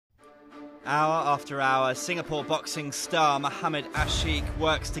Hour after hour, Singapore boxing star Muhammad Ashiq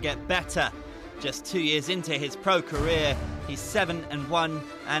works to get better. Just 2 years into his pro career, he's 7-1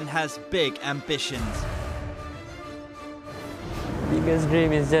 and has big ambitions. Biggest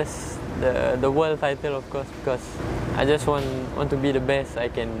dream is just the world title, of course, because I just want to be the best I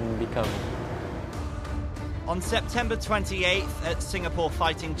can become. On September 28th at Singapore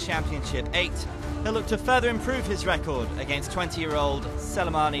Fighting Championship 8, he'll look to further improve his record against 20-year-old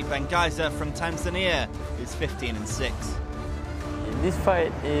Selemani Bengaiza from Tanzania, who's 15-6. This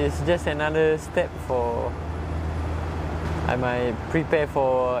fight is just another step for... I might prepare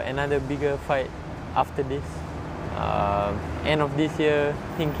for another bigger fight after this. End of this year,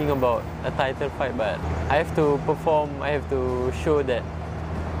 thinking about a title fight, but I have to perform, I have to show that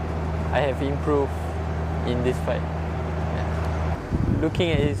I have improved in this fight. Yeah.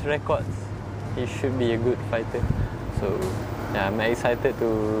 Looking at his records, he should be a good fighter. So yeah, I'm excited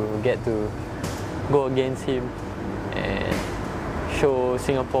to get to go against him and show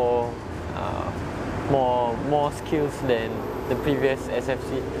Singapore more skills than the previous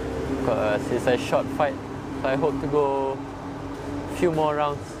SFC, because it's a short fight. So I hope to go a few more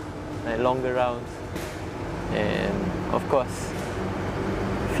rounds, like longer rounds, and of course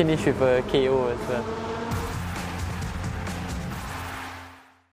finish with a KO as well.